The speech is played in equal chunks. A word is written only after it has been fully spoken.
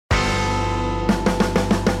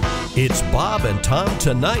It's Bob and Tom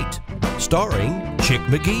Tonight, starring Chick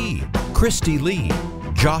McGee, Christy Lee,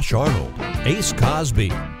 Josh Arnold, Ace Cosby,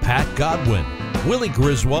 Pat Godwin, Willie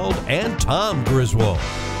Griswold, and Tom Griswold.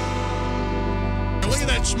 Look at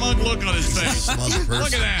that smug look on his face.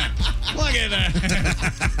 Look at that. Look at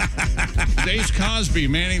that. Ace Cosby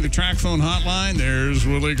manning the track phone hotline. There's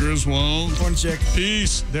Willie Griswold. Morning, Chick.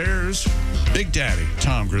 Peace. There's Big Daddy,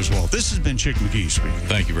 Tom Griswold. This has been Chick McGee speaking.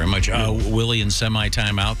 Thank you very much. Willie in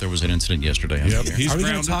semi-timeout. There was an incident yesterday. Yep. Are we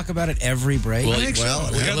going to talk about it every break? Well,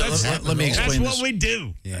 let me explain That's what we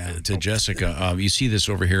do. to Jessica. You see this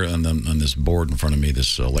over here on this board in front of me,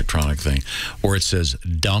 this electronic thing, where it says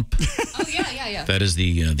dump. Oh, yeah. That is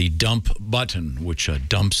the dump button, which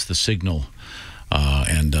dumps the signal.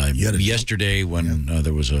 And yesterday, when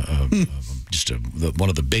there was one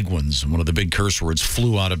of the big ones, one of the big curse words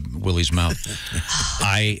flew out of Willie's mouth,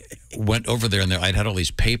 I went over there, and I'd had all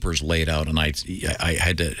these papers laid out, and I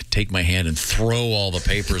had to take my hand and throw all the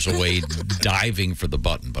papers away, diving for the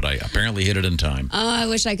button. But I apparently hit it in time. Oh, I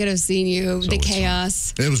wish I could have seen you. The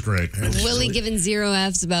chaos. It was great. Willie giving 0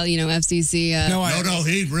 Fs about, FCC. No,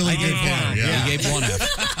 he really gave one. Yeah. He gave 1 F.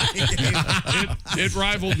 It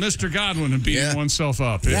rivaled Mr. Godwin in beating oneself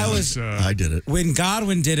up. I did it. When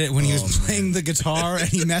Godwin did it, when he was playing the guitar and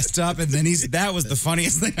he messed up, and then that was the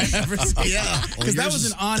funniest thing I ever seen. Yeah. Because that was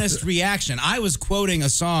an honest reaction. I was quoting a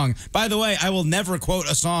song. By the way, I will never quote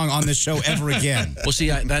a song on this show ever again. Well, see,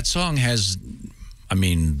 that song has... I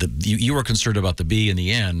mean, you were concerned about the B and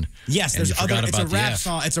the N. Yes, there's other. It's a rap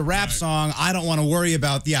song. It's a rap song. I don't want to worry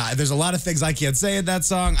about. Yeah, there's a lot of things I can't say in that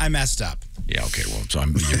song. I messed up. Yeah. Okay. Well, so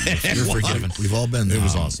you're forgiven. We've all been there. It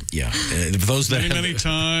was awesome. Yeah. For those that many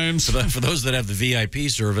times. For those that have the VIP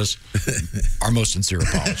service, our most sincere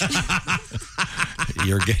apologies.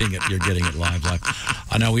 You're getting it. You're getting it live.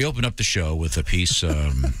 Now we open up the show with a piece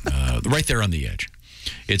right there on the edge.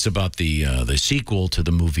 It's about the sequel to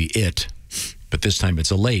the movie It. But this time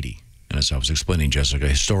it's a lady. And as I was explaining, Jessica,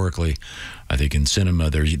 historically, I think in cinema,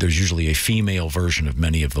 there's usually a female version of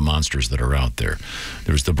many of the monsters that are out there.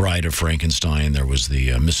 There was the Bride of Frankenstein. There was the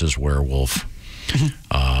Mrs. Werewolf.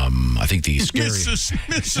 I think the scary... Mrs.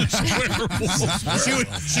 Werewolf.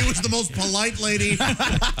 She was the most polite lady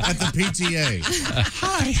at the PTA.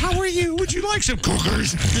 Hi, how are you? Would you like some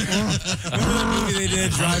cookers? Remember that movie they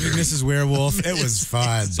did, Driving Mrs. Werewolf? It was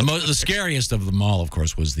fun. The scariest of them all, of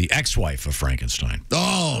course, was the ex-wife of Frankenstein.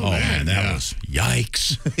 Oh man, that was...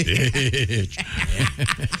 Yikes.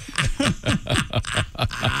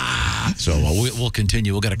 So we'll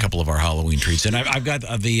continue. We'll get a couple of our Halloween treats. And I've got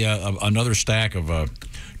another stack of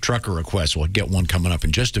trucker requests. We'll get one coming up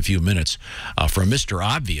in just a few minutes from Mr.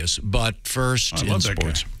 Obvious. But first, in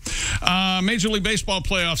sports. Major League Baseball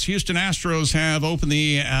playoffs. Houston Astros have opened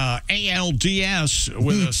the ALDS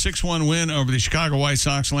with a 6-1 win over the Chicago White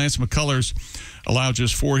Sox. Lance McCullers allowed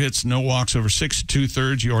just 4 hits, no walks over 6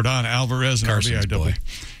 2/3. Jordan Alvarez and RBI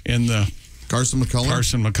in the... Carson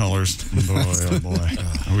McCullers. Boy, oh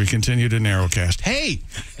boy. We continue to narrowcast. Hey,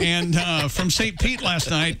 and from St. Pete last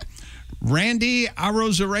night, Randy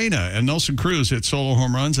Arozarena and Nelson Cruz hit solo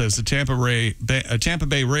home runs as the Tampa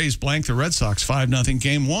Bay Rays blanked the Red Sox 5-0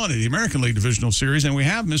 Game 1 of the American League Divisional Series. And we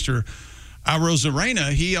have Mr.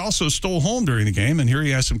 Arozarena. He also stole home during the game, and here he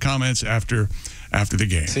has some comments after the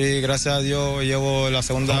game. Sí, gracias a Dios, llevo la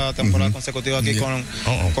segunda temporada consecutiva aquí con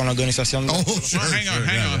la organización.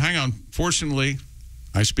 Hang on. Fortunately,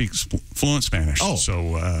 I speak fluent Spanish.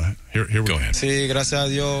 So here we go. Ahead. Sí, gracias a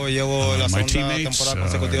Dios, llevo la segunda temporada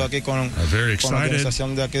consecutiva aquí con la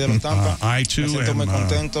organización de aquí de los Tampa. I too am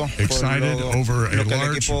excited over a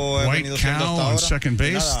large white cow on second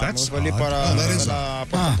base. That's odd.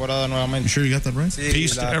 You sure you got that right?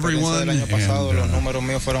 Peace to everyone. I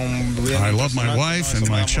love my wife and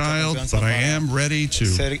my child, but I am ready to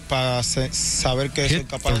hit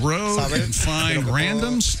the road and find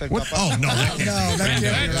randoms.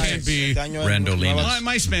 That can't be Randolina.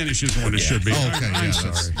 My Spanish isn't what it should be. Okay, I'm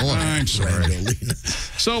sorry. I'm sorry.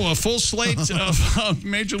 So a full slate of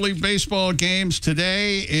Major League Baseball games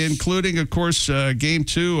today, including, of course, Game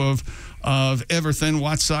 2 of everything.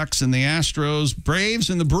 White Sox and the Astros. Braves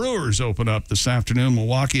and the Brewers open up this afternoon.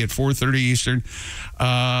 Milwaukee at 4:30 Eastern.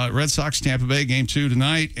 Red Sox, Tampa Bay, Game 2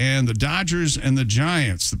 tonight. And the Dodgers and the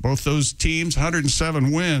Giants. Both those teams,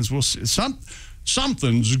 107 wins. We'll see.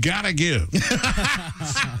 Something's got to give.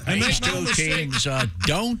 And these two teams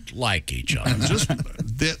don't like each other.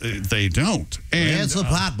 They don't. And it's a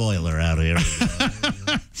pot boiler out here.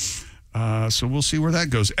 So we'll see where that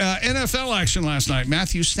goes. NFL action last night.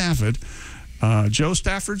 Matthew Stafford, Joe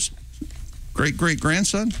Stafford's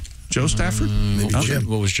great-great-grandson, Joe Stafford?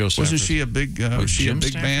 What was Joe Stafford? Wasn't she a big? Was she a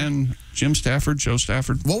big band? Jim Stafford, Joe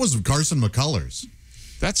Stafford. What was Carson McCullers?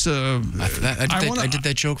 That's a. I did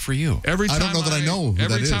that joke for you. Every time I don't know that I know who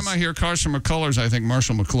every that time is. I hear Carson McCullers, I think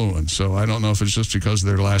Marshall McLuhan. So I don't know if it's just because of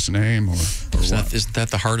their last name or what. Isn't that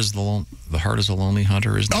the heart is the lonely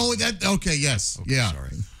hunter? Isn't it? Oh, that okay. Yes, yeah.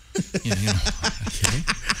 Sorry. Okay.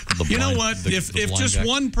 You know what? If just guy.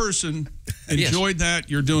 one person enjoyed that,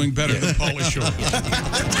 you're doing better than Pauly Shore.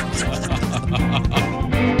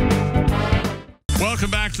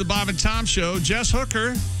 Welcome back to the Bob and Tom Show. Jess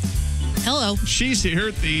Hooker. Hello. She's here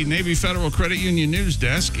at the Navy Federal Credit Union news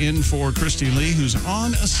desk in for Christy Lee, who's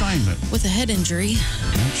on assignment. With a head injury.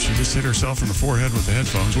 She just hit herself in the forehead with the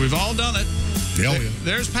headphones. We've all done it. Yeah.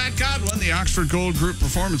 There's Pat Godwin, the Oxford Gold Group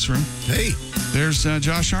Performance Room. Hey. There's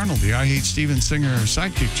Josh Arnold, the I Hate Steven Singer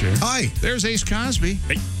sidekick chair. Hi. There's Ace Cosby.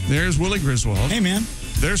 Hey. There's Willie Griswold. Hey, man.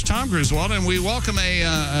 There's Tom Griswold, and we welcome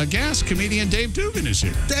a guest. Comedian Dave Dugan is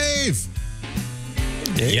here. Dave.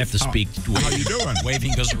 You have to speak. How you doing?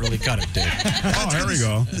 Waving doesn't really cut it, Dave. Oh, here we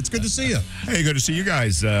go. It's good to see you. Hey, good to see you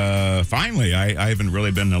guys. Finally, I haven't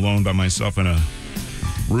really been alone by myself in a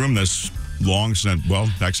room this long since,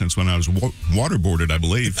 back since when I was waterboarded, I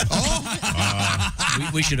believe.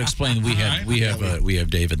 We should explain. We have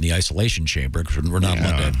Dave in the isolation chamber because we're not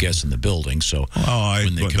allowed to have guests in the building. So,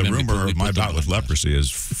 the rumor of my bout with leprosy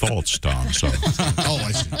is false, Tom. So,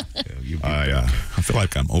 I see. I feel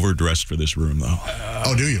like I'm overdressed for this room, though.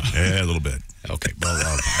 Do you? Yeah, a little bit. Okay, well,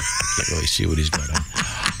 I can't really see what he's got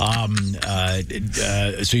on.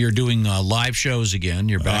 So you're doing live shows again.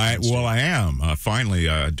 You're back. I am finally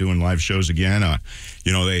doing live shows again.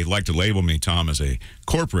 They like to label me, Tom, as a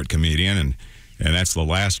corporate comedian, and that's the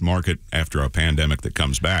last market after a pandemic that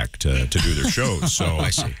comes back to do their shows. So I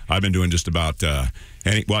see. I've been doing just about I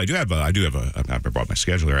brought my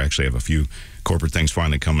schedule here. I actually have a few corporate things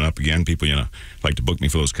finally coming up again. People, like to book me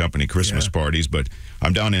for those company Christmas parties. But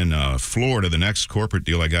I'm down in Florida. The next corporate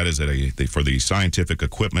deal I got is for the Scientific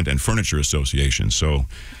Equipment and Furniture Association. So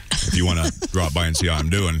if you want to drop by and see how I'm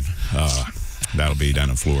doing, that'll be down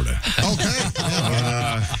in Florida. Okay.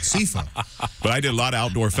 SIFA. But I did a lot of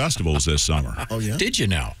outdoor festivals this summer. Oh, yeah? Did you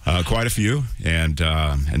now? Quite a few, and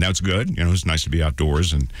that's good. It's nice to be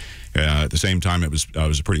outdoors, and at the same time, it was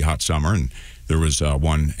a pretty hot summer, and there was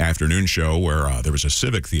one afternoon show where there was a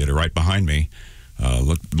civic theater right behind me.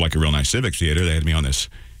 Looked like a real nice civic theater. They had me on this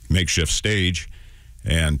makeshift stage,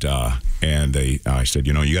 and I said,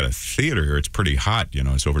 you got a theater here. It's pretty hot.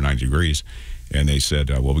 It's over 90 degrees, and they said,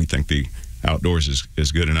 well, we think the outdoors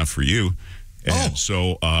is good enough for you. And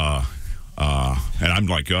so, and I'm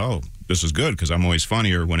like, oh, this is good because I'm always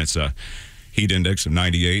funnier when it's a heat index of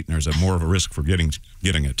 98 and there's more of a risk for getting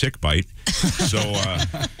a tick bite. So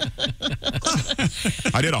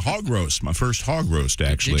I did a hog roast, my first hog roast,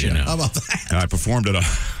 actually. Did you know? How about that? And I performed at a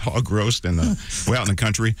hog roast way out in the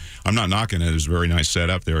country. I'm not knocking it. It was a very nice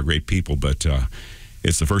setup. They were great people, but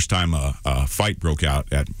it's the first time a fight broke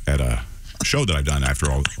out at a show that I've done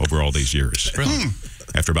over all these years. Really?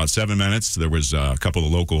 After about 7 minutes, there was a couple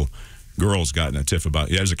of local girls got in a tiff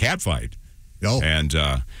about it was a cat fight. Oh. And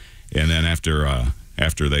then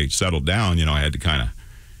after they settled down, I had to kind of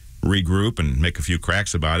regroup and make a few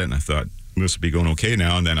cracks about it, and I thought this will be going okay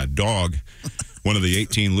now. And then a dog, one of the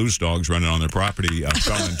 18 loose dogs running on their property,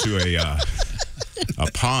 fell into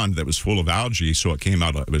a pond that was full of algae, so it came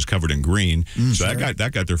out. It was covered in green. So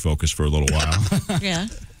that got their focus for a little while. Yeah.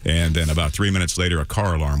 And then about 3 minutes later, a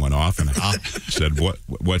car alarm went off, and I said,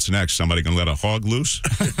 "What's next? Somebody gonna let a hog loose?"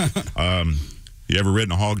 You ever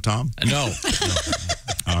ridden a hog, Tom? No.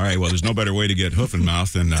 All right. Well, there's no better way to get hoof and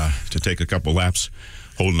mouth than to take a couple laps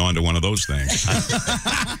holding on to one of those things.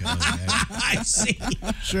 I see.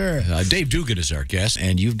 Sure. Dave Dugan is our guest,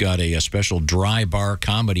 and you've got a special dry bar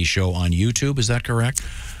comedy show on YouTube. Is that correct?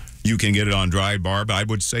 You can get it on Dry Bar, but I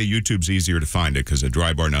would say YouTube's easier to find it because at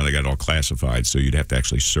Dry Bar now they got it all classified, so you'd have to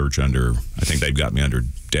actually search under. I think they've got me under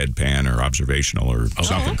Deadpan or Observational or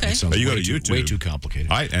something. Okay. But you go to YouTube. Way too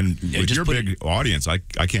complicated. With your big audience, I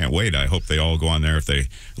can't wait. I hope they all go on there if they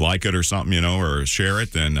like it or something, or share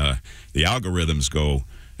it. Then the algorithms go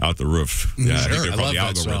out the roof. Yeah, I think they're called the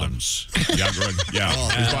algorithms.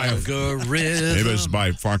 Algorithm. It was by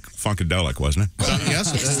Funkadelic, wasn't it?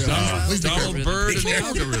 Yes. Donald Byrd and the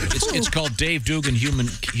algorithm. It's called Dave Dugan Human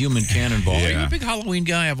Cannonball. Yeah. Are you a big Halloween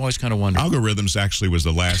guy? I've always kind of wondered. Algorithms actually was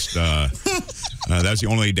the last. That's the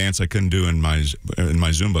only dance I couldn't do in my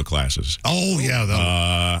Zumba classes. Oh,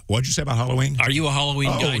 yeah. What'd you say about Halloween? Are you a Halloween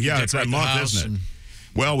guy? Oh, yeah, it's that month, isn't it?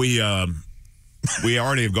 Well, we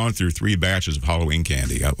already have gone through 3 batches of Halloween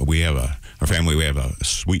candy. We have our family, we have a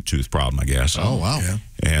sweet tooth problem, I guess. Oh, wow. Yeah.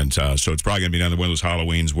 And so it's probably going to be another one of those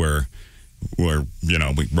Halloweens where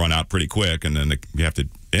we run out pretty quick, and then you have to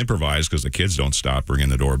improvise because the kids don't stop ringing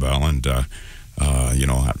the doorbell, and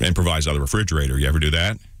improvise out of the refrigerator. You ever do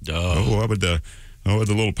that? Oh, what would the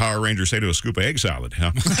little Power Ranger say to a scoop of egg salad?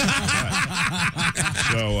 Huh?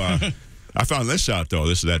 So I found this out though.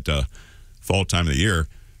 This is that fall time of the year.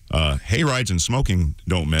 Hay rides and smoking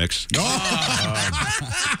don't mix.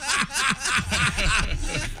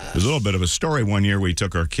 There's a little bit of a story. One year we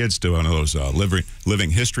took our kids to one of those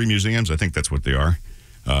living history museums. I think that's what they are.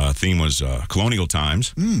 Theme was colonial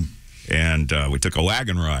times. And we took a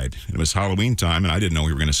wagon ride. It was Halloween time, and I didn't know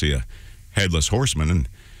we were going to see a headless horseman. And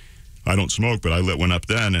I don't smoke, but I lit one up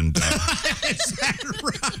then. And is that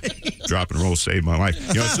right? Drop and roll saved my life.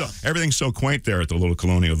 Everything's so quaint there at the little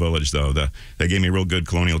colonial village, though. They gave me real good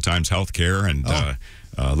colonial times health care and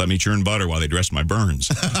let me churn butter while they dressed my burns.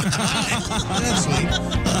 That's sweet.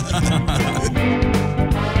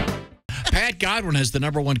 Pat Godwin has the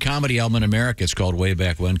 #1 comedy album in America. It's called Way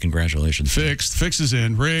Back When. Congratulations. Fixed. Fix is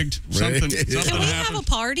in. Rigged. Something Can we have a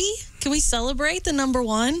party? Can we celebrate the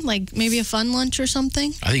 #1? Like maybe a fun lunch or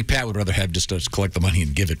something? I think Pat would rather have just us collect the money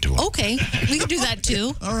and give it to him. Okay. We could do that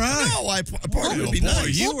too. All right. No, a party would be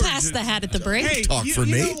nice. We'll pass the hat at the break. Hey, Talk for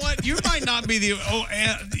me. You know what? You might not be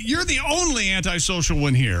you're the only antisocial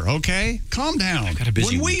one here, okay? Calm down. I got a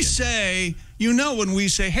busy when we weekend.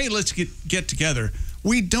 say, hey, let's get together,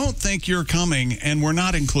 we don't think you're coming, and we're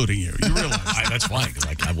not including you. You realize that? That's fine.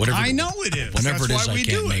 Whatever. I know it is. Whenever That's it is, why I we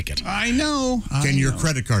can't do make it. I know. Can your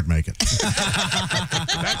credit card make it?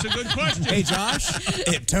 That's a good question. Hey, Josh,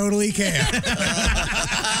 it totally can.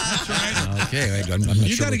 That's right. Okay, I'm not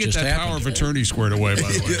You sure got to what get just that happened. power of attorney squared away,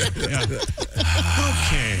 by the way. Yeah.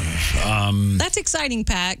 Okay. That's exciting,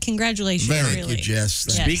 Pat. Congratulations. Very really. good, Jess.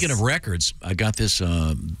 Speaking of records, I got this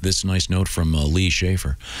nice note from Lee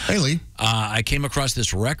Schaefer. Hey, Lee. I came across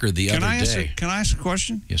this record the other day. Can I ask a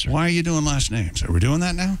question? Yes, sir. Why are you doing last names? Are we doing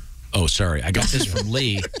that now? Oh, sorry. I got this from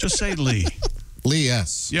Lee. Just say Lee. Lee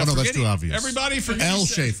S. Yeah, oh, no, that's forget too obvious. Everybody forget L. he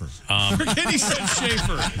said- Schaefer. Forget he said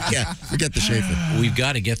Schaefer. Yeah, forget the Schaefer. We've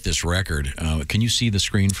got to get this record. Can you see the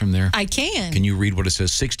screen from there? I can. Can you read what it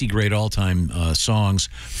says? 60 great all-time songs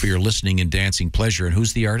for your listening and dancing pleasure. And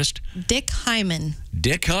who's the artist? Dick Hyman.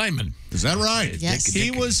 Dick Hyman. Is that right? Yes.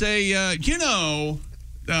 He was a, Chick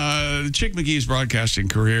McGee's broadcasting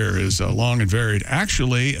career is long and varied.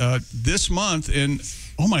 Actually, this month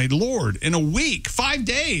oh my Lord, in a week, 5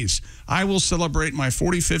 days, I will celebrate my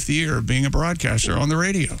 45th year of being a broadcaster on the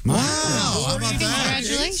radio. Wow. How about that?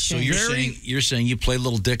 Congratulations. So you're saying you play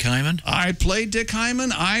little Dick Hyman? I played Dick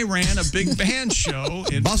Hyman. I ran a big band show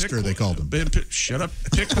in Buster, they called him. Shut up.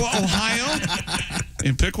 Piqua, Ohio.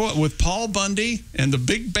 In Piqua with Paul Bundy and the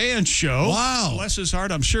big band show. Wow. Bless his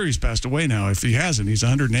heart. I'm sure he's passed away now. If he hasn't, he's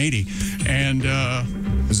 180. And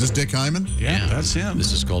Is this Dick Hyman? yeah, that's him.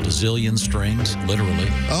 This is called A Zillion Strings, literally.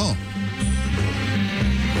 Oh.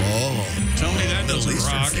 Tell me that doesn't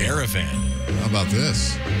rock. Caravan. How about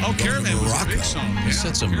this? Oh, Caravan was a big song. Yeah,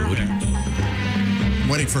 Set some mood. I'm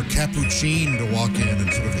waiting for Capuchin to walk in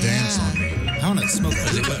and sort of dance on me. I want to smoke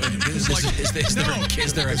Is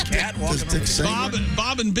there a cat walking around?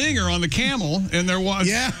 Bob and Bing are on the camel, and they're walking.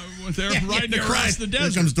 Yeah. They're riding You're across right. the Here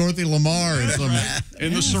desert. comes Dorothy Lamar in some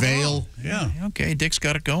in the Syrah. veil. Yeah. Okay, Dick's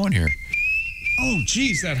got it going here. Oh,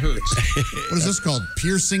 geez, that hurts. What is this called?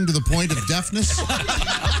 Piercing to the point of deafness? No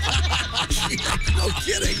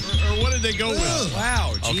kidding. Or what did they go with?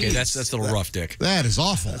 Wow. Okay, that's a little rough, Dick. That is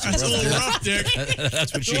awful. That's a little rough, Dick.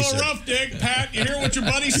 That's what she A little said. rough, Dick. Pat, you hear what your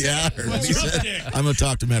buddy said? Yeah, I heard what he Rough said. Dick. I'm going to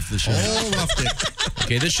talk to him after the show. Oh, rough dick.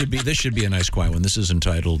 Okay, this should be a nice quiet one. This is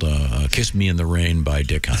entitled "Kiss Me in the Rain" by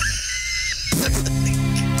Dick Hyman.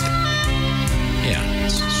 Yeah,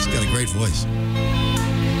 She's got a great voice.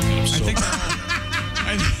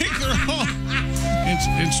 I think they're all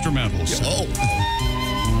instrumentals. Oh.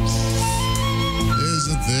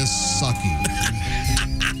 Isn't this sucky?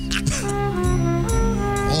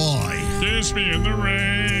 Boy. Kiss me in the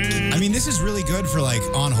rain. I mean, this is really good for like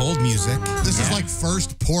on hold music. This is like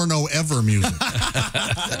first porno ever music.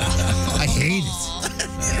 I hate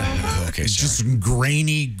it. okay. It's Sorry. just some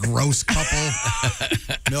grainy, gross couple.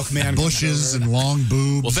 Milkman. Bushes and long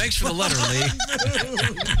boobs. Well, thanks for the letter, Lee.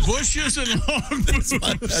 Bushes and long boobs.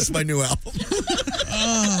 That's my new album.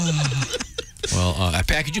 Well,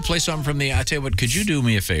 Pat, could you play something from the? I tell you what, could you do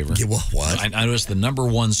me a favor? Yeah, what? I noticed the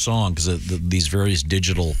 #1 song because these various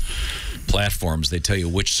digital platforms, they tell you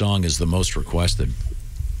which song is the most requested.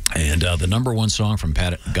 And the number one song from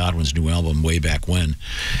Pat Godwin's new album, way back when,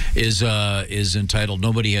 is entitled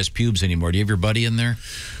 "Nobody Has Pubes Anymore." Do you have your buddy in there?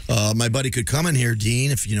 My buddy could come in here,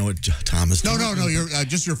 Dean, if you know what Tom is doing. No. You're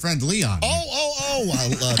just your friend Leon.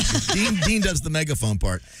 Dean does the megaphone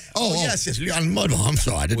part. Yes, Leon Mudwell. I'm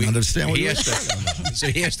sorry, I didn't understand what you were saying. So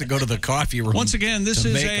he has to go to the coffee room. Once again, this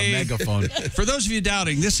is a megaphone. For those of you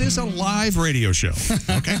doubting, this is a live radio show.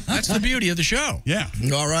 Okay, that's the beauty of the show. Yeah.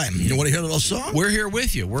 All right. You want to hear a little song? We're here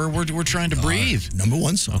with you. We're trying to breathe. Number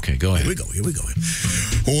one song. Okay, go ahead. Here we go.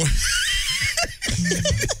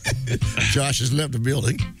 Josh has left the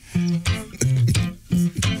building.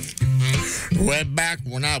 Way back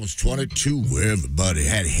when I was 22, everybody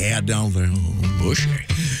had hair down there bushy.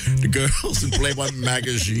 The girls in Playboy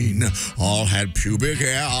magazine all had pubic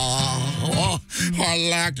hair. I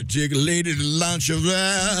like to take a lady to lunch if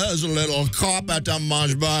there's a little carpet on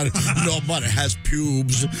my body. Nobody has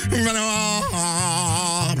pubes.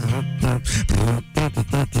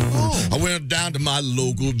 I went down to my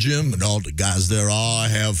local gym and all the guys there all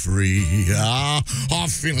have free. I'm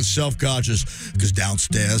feeling self-conscious because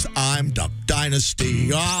downstairs I'm Duck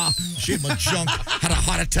Dynasty. Shit, my junk had a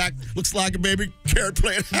heart attack. Looks like a baby carrot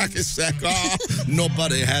playing hacky sack.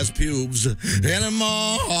 Nobody has pubes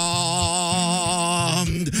anymore.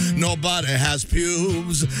 Nobody has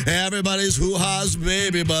pubes. Everybody's hoo-ha's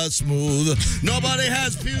baby but smooth. Nobody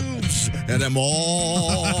has pubes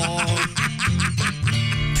anymore.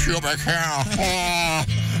 Pubic hair. Oh,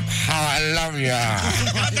 how I love you.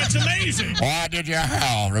 God, that's amazing. Why did you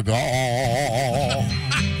have to go?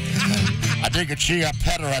 I dig a chia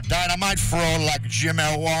pet or a dynamite throw like Jimmy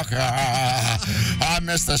Walker. I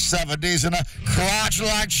miss the 70s and a crotch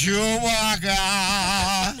like Chewbacca.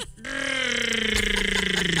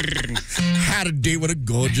 Had a date with a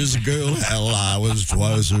gorgeous girl. Hell, I was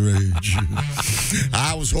twice her age.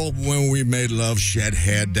 I was hoping when we made love, she had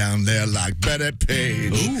hair down there like Betty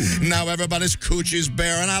Page. Ooh. Now everybody's coochie's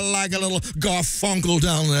bare, and I like a little Garfunkel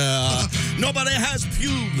down there. Nobody has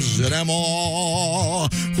pubes anymore.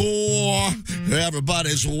 Oh,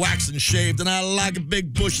 everybody's waxed and shaved, and I like a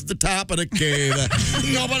big bush at the top of the cave.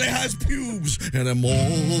 Nobody has pubes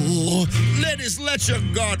anymore. Ladies, let your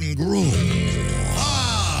garden grow.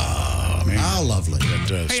 How lovely.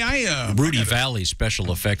 Rudy Valley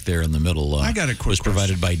special effect there in the middle I got a quick was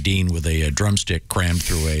provided by Dean with a drumstick crammed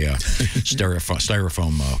through a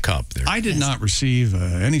styrofoam cup. There. I did not receive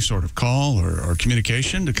any sort of call or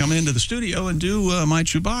communication to come into the studio and do my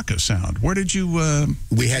Chewbacca sound. Where did you...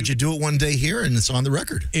 we had you do it one day here, and it's on the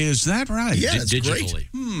record. Is that right? Yeah, it's digitally.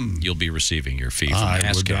 Great. You'll be receiving your fee from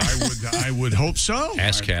ASCAP. I would hope so.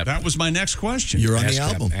 ASCAP. That was my next question. You're on ASCAP, the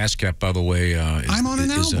album. ASCAP, by the way,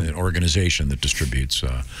 is an organization that distributes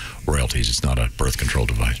royalties. It's not a birth control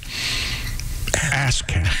device.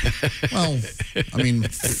 ASCAP. Well, I mean,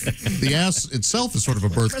 the ass itself is sort of a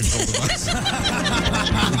birth control device.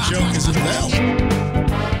 The joke is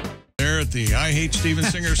invalid. There at the I Hate Steven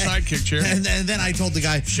Singer sidekick chair. And then I told the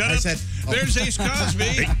guy, Shut I up. said, There's Ace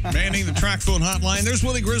Cosby manning the track phone hotline. There's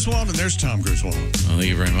Willie Griswold, and there's Tom Griswold. Well, thank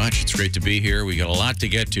you very much. It's great to be here. We got a lot to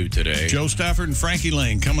get to today. Joe Stafford and Frankie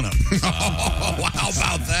Lane coming up. How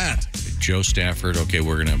about that? Joe Stafford. Okay,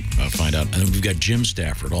 we're going to find out. And we've got Jim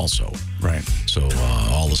Stafford also. Right. So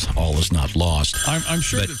all is not lost. I'm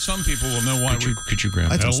sure that some people will know why could you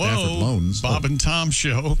grab I that? thought Stafford Loans. Bob and Tom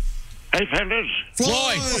show. Hey, fellas.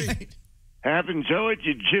 Floyd! I've enjoyed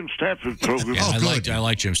your Jim Stafford program. I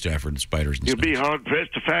like Jim Stafford and Spiders and You'll Snakes. be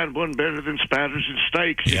hard-pressed to find one better than Spiders and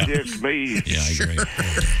Steaks, if you ask me. Yeah, I agree.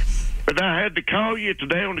 But I had to call you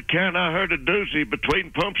today on account I heard a doozy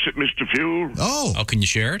between pumps at Mr. Fuel. Oh, can you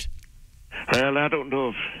share it? Well, I don't know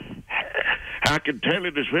if I can tell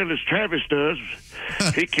it as well as Travis does.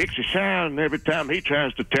 He kicks a sound every time he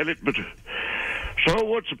tries to tell it, but... So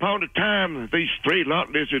once upon a time, these three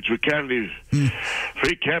lot lizards were kind of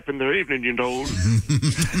free capping their evening, you know.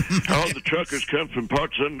 All the truckers come from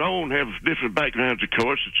parts unknown, have different backgrounds, of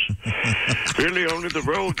course. It's really only the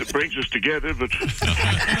road that brings us together, but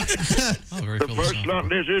the first lot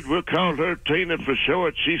lizard, we'll call her Tina for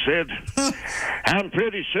short. She said, I'm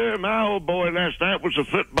pretty sure my old boy last night was a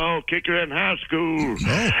football kicker in high school.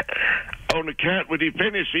 On account, when he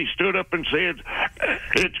finished, he stood up and said,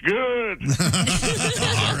 it's good.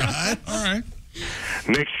 All right.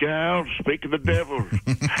 Next gal, speak of the devil.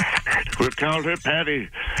 We'll call her Patty.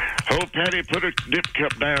 Old Patty put her dip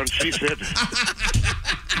cup down. She said,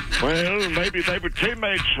 well, maybe they were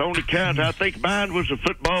teammates on account. I think mine was a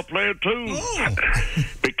football player, too.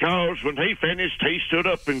 Because when he finished, he stood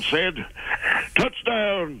up and said,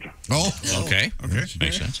 touchdown. Okay.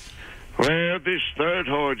 Makes sense. Well, this third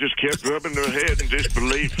whore just kept rubbing her head in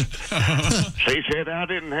disbelief. She said, I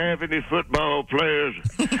didn't have any football players,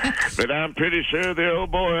 but I'm pretty sure the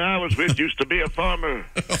old boy I was with used to be a farmer.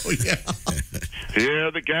 Oh, yeah. Yeah,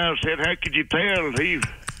 the gal said, how could you tell he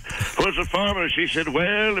was a farmer? She said,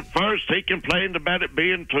 well, at first he complained about it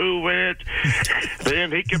being too wet.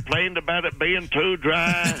 Then he complained about it being too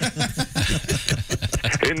dry.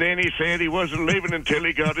 And then he said he wasn't leaving until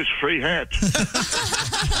he got his free hat.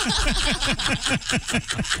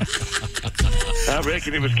 I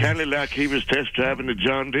reckon it was kind of like he was test driving the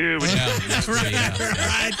John Deere. Right,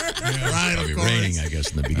 It'll be raining, I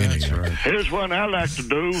guess, in the beginning. That's right. Here's one I like to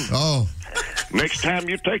do. Oh. Next time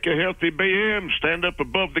you take a healthy BM, stand up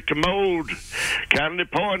above the commode, kindly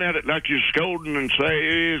point at it like you're scolding and say,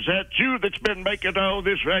 is that you that's been making all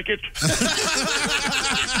this racket?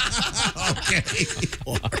 Okay.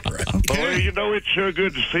 Boy, you know, it's sure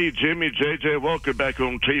good to see Jimmy J.J. Walker back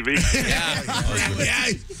on TV.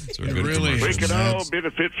 It really We is. could all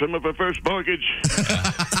benefit from a reverse mortgage.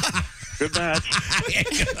 Good night.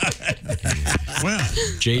 Well,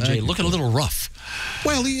 JJ looking a little rough.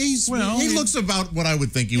 Well, he looks about what I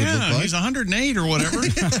would think he would look yeah, like. he's 108 or whatever.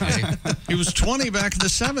 He was 20 back in the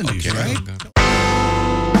 70s, right?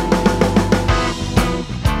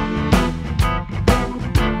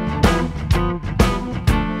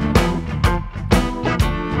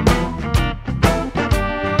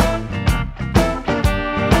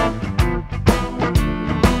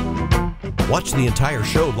 Watch the entire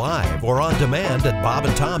show live or on demand at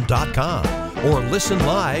bobandtom.com or listen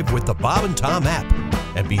live with the Bob and Tom app.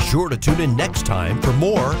 And be sure to tune in next time for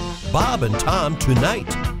more Bob and Tom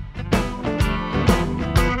Tonight.